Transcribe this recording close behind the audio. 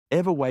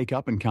Ever wake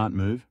up and can't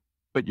move,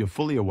 but you're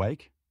fully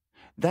awake?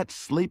 That's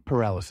sleep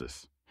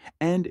paralysis,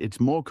 and it's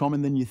more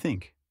common than you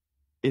think.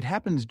 It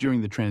happens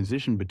during the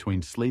transition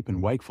between sleep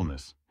and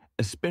wakefulness,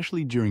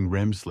 especially during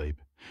REM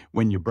sleep,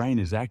 when your brain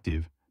is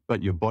active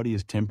but your body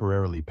is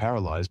temporarily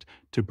paralyzed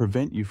to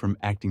prevent you from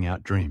acting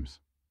out dreams.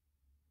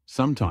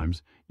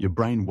 Sometimes your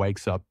brain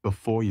wakes up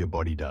before your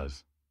body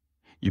does.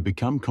 You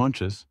become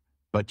conscious,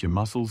 but your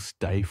muscles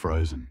stay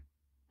frozen.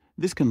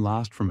 This can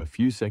last from a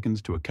few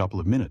seconds to a couple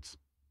of minutes.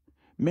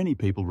 Many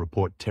people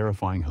report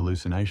terrifying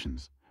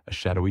hallucinations, a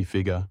shadowy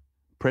figure,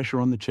 pressure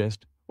on the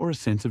chest, or a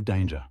sense of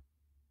danger.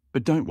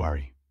 But don't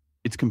worry,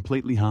 it's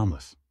completely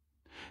harmless.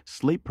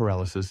 Sleep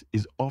paralysis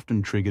is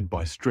often triggered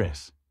by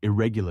stress,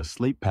 irregular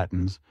sleep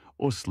patterns,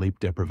 or sleep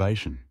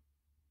deprivation.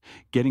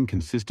 Getting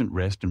consistent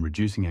rest and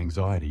reducing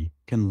anxiety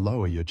can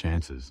lower your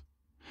chances.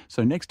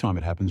 So next time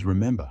it happens,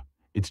 remember,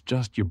 it's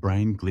just your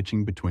brain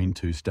glitching between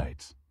two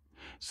states.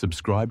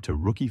 Subscribe to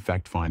Rookie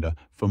Fact Finder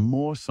for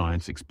more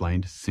science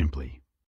explained simply.